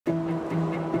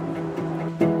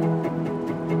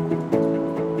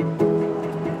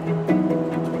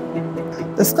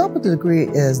The scope of the degree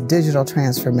is digital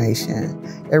transformation.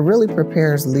 It really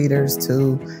prepares leaders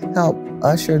to help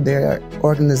usher their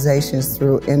organizations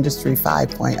through Industry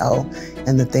 5.0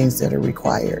 and the things that are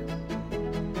required.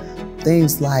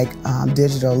 Things like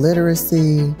digital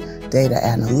literacy, data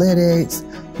analytics,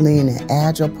 lean and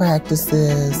agile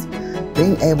practices,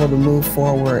 being able to move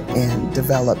forward and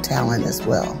develop talent as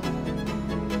well.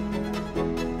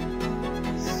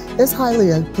 It's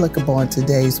highly applicable in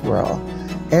today's world.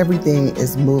 Everything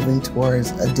is moving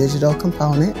towards a digital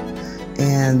component,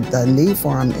 and the need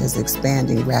for them is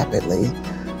expanding rapidly.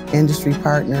 Industry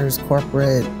partners,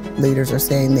 corporate leaders are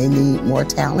saying they need more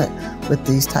talent with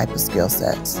these type of skill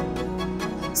sets.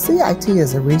 CIT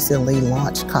is a recently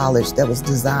launched college that was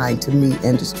designed to meet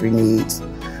industry needs.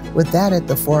 With that at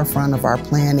the forefront of our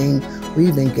planning,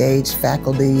 we've engaged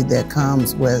faculty that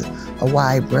comes with a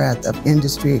wide breadth of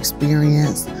industry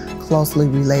experience, closely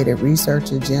related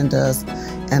research agendas,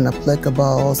 and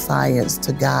applicable science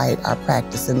to guide our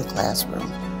practice in the classroom.